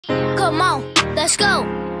Come on, let's go.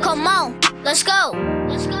 Come on, let's go.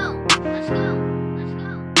 Let's go. Let's go. Let's go.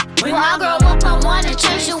 When I grow up, I wanna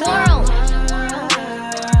change the world. When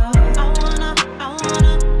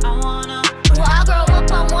I grow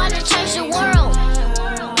up, I wanna change the world.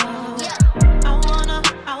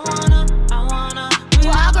 When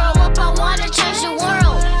I grow up, I wanna change the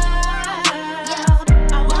world.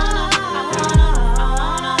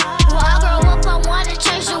 When I grow up, I wanna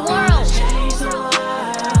change the world.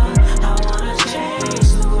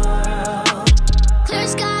 Clear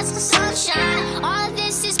skies, sunshine, all of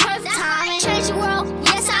this is perfect timing. Change the world,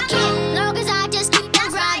 yes I can, long as I just keep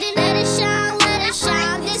on grinding. Let it shine,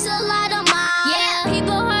 this a light of mine. Yeah,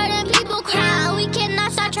 people hurting, people crying, we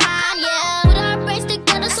cannot stop trying. Yeah, put our brains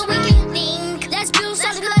together so we can think. Let's build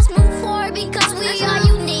something, let's move forward because we are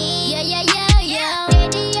unique. Yeah, yeah, yeah, yeah.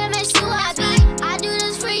 JDM RG3, I do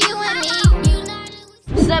this for you and me.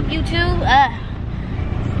 What's up, YouTube?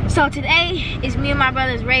 So today is me and my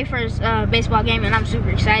brother's very first baseball game, and I'm super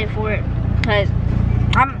excited for it because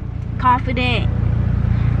I'm confident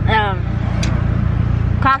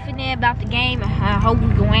about the game. I hope we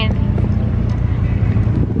can win,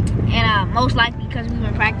 and most likely because we've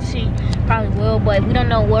been practicing, probably will. But we don't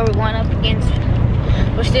know where we're going up against.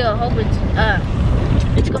 But still, hope it's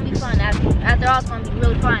gonna be fun. After all, it's gonna be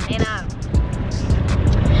really fun, and I'm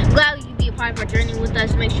glad you can be a part of our journey with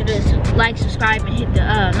us. Make sure to like, subscribe, and hit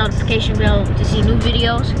the notification bell to see new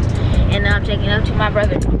videos. And now I'm taking it up to my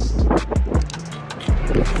brother.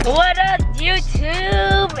 What up,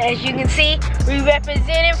 YouTube? As you can see, we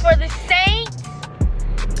representing for the Saints.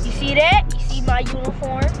 You see that? You see my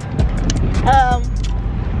uniform.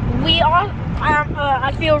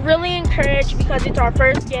 I feel really encouraged because it's our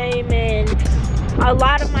first game, and a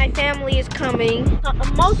lot of my family is coming.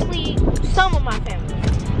 Mostly some of my family.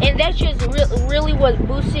 And that's just really what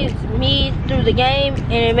boosts me through the game,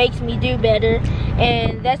 and it makes me do better.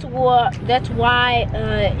 And that's why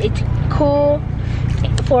it's cool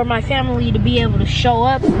for my family to be able to show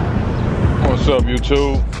up. What's up,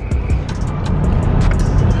 YouTube?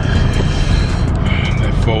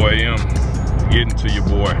 At 4 a.m. getting to your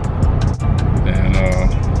boy, and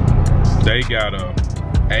they got a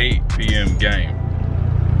 8 p.m. game,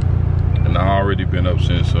 and I already been up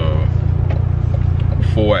since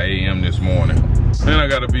 4 a.m. this morning. And I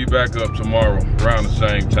gotta be back up tomorrow around the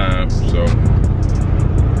same time. So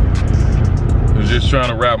I was just trying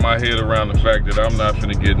to wrap my head around the fact that I'm not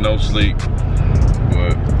finna get no sleep.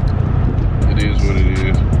 But it is what it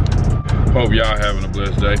is. Hope y'all having a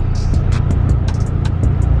blessed day.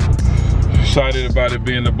 Excited about it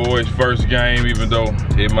being the boys' first game, even though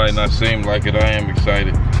it might not seem like it. I am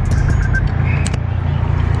excited.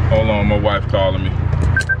 Hold on, my wife calling me.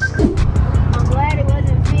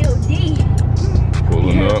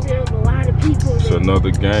 Pulling up. It's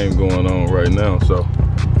another game going on right now, so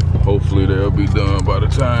hopefully they'll be done by the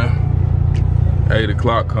time 8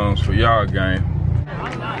 o'clock comes for y'all game.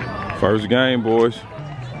 First game, boys.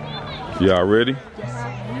 Y'all ready?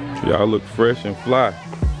 Y'all look fresh and fly.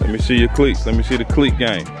 Let me see your cleats. Let me see the cleat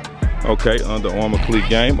game. Okay, Under Armour cleat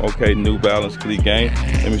game. Okay, New Balance cleat game.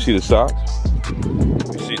 Let me see the socks.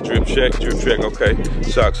 Let me see drip check. Okay,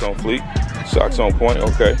 socks on fleet. Socks on point.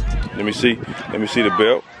 Okay. Let me see the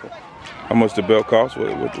belt. How much the belt costs?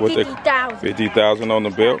 What 50,000. 50,000 on the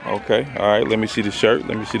belt. Okay. All right. Let me see the shirt.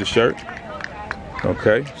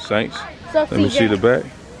 Okay. Saints. Let me see the back.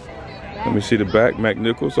 Let me see the back.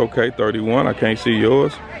 McNichols. Okay. 31. I can't see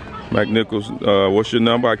yours. McNichols. What's your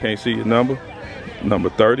number? I can't see your number. Number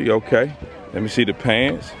 30. Okay. Let me see the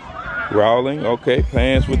pants. Rowling. Okay.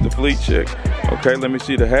 Pants with the fleet check. Okay. Let me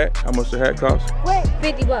see the hat. How much the hat costs? Wait.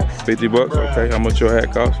 50 bucks. 50 bucks, okay. How much your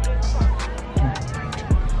hat cost?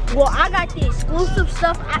 Well, I got the exclusive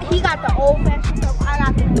stuff. He got the old-fashioned stuff. I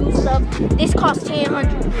got the new stuff. This costs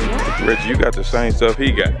 $1,000. Reggie, you got the same stuff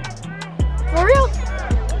he got. For real?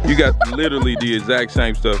 You got literally the exact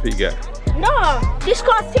same stuff he got. No, this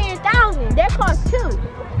costs $10,000. That costs $2,000.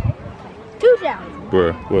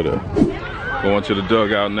 Bruh, what up? Going to the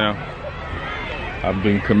dugout now. I've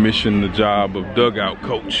been commissioned the job of dugout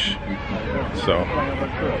coach. So,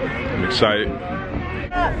 I'm excited.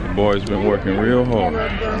 The boys been working real hard.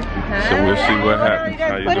 So we'll see what happens.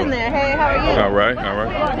 How you doing? Hey, how are you? All right.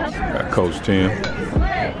 Got Coach Tim.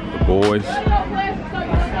 The boys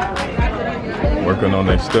working on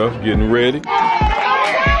their stuff, getting ready.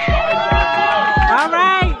 All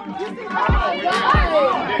right.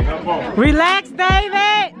 Relax,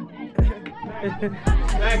 David.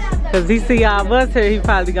 Cause he see y'all bus here, he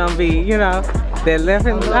probably gonna be, you know, that left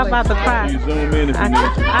him. I'm about to cry. You zoom in if you need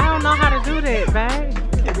to. I don't know how to do that, babe.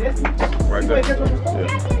 Right there.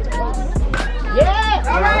 Yeah.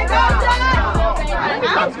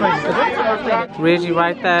 Reggie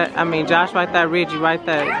right there. I mean, Josh right there. Reggie right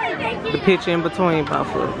there. The picture in between both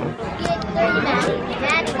of them.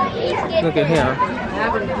 Look at him.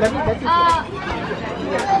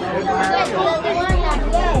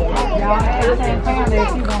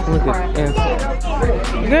 Look at him.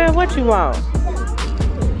 Girl, what you want?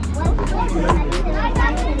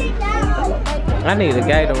 I need a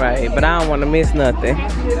Gatorade, but I don't want to miss nothing.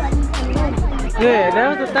 Good, that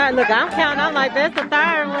was the third. Look, I'm counting. I'm like, that's the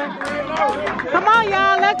third one. Come on,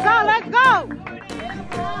 y'all. Let's go. Let's go.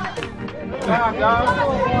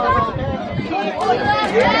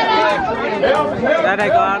 There they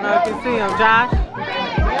go. I don't know if you see them, Josh.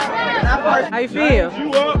 How you feel?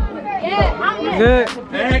 Good.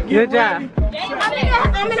 Good job.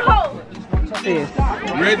 I'm in the hole.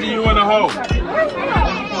 Reggie, you in the hole.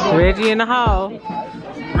 Reggie in the hole.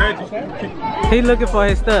 Reggie. He looking for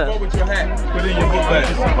his stuff. Go with your hat. Put it in your book bag.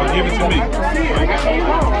 Or give it to me.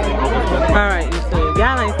 Alright, you see.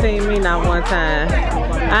 Y'all ain't seen me not one time.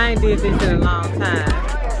 I ain't did this in a long time.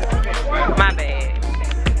 My bad.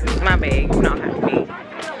 My bad. You know how to be.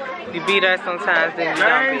 You beat us sometimes, then you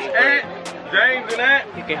don't beat us. James and that.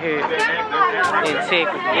 You can hear Nteg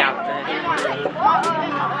out there.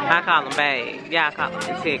 I call him bad. Y'all call him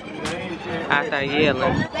Nteg. Out there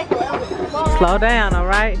yelling. Slow down,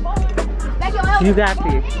 alright? You got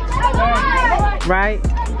this. Right?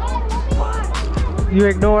 You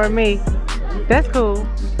ignoring me? That's cool.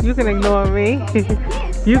 You can ignore me.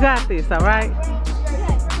 You got this, alright?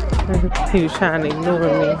 He was trying to ignore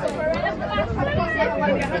me.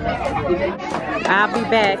 I'll be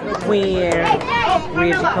back when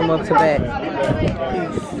Reggie come up to bat.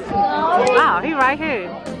 Oh, he right here.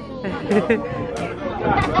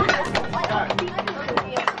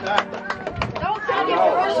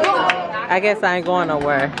 I guess I ain't going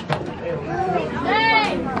nowhere.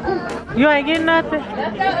 You ain't getting nothing?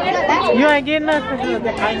 You ain't getting nothing?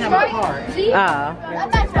 Oh.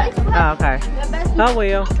 Oh, okay. Oh,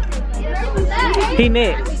 well. He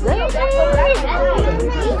next.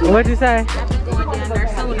 What'd you say?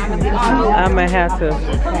 I may have to.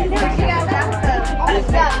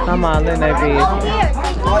 I'm all in that bed.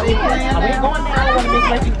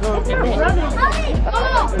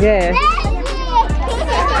 Yeah.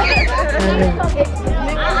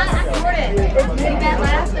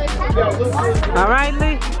 All right,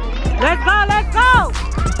 Lee. Let's go, let's go.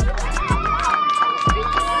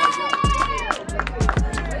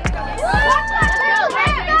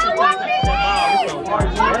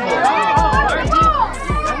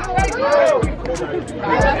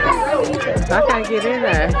 I can't get in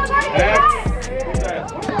there.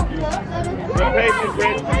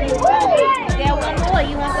 Yeah, one more.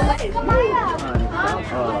 You want the leg?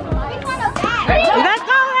 Let's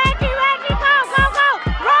go, Reggie! Reggie, go, go, go!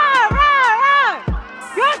 Run, run, run!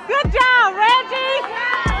 Good job, Reggie!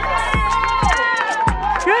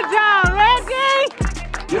 Good job, Reggie!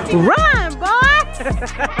 Run, boy!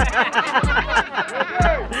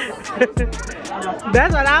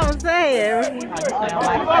 That's what I was saying.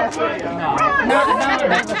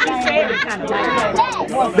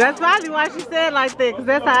 That's probably why she said like that, because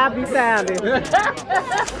that's how I be sounding.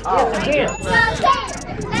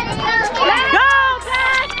 Go!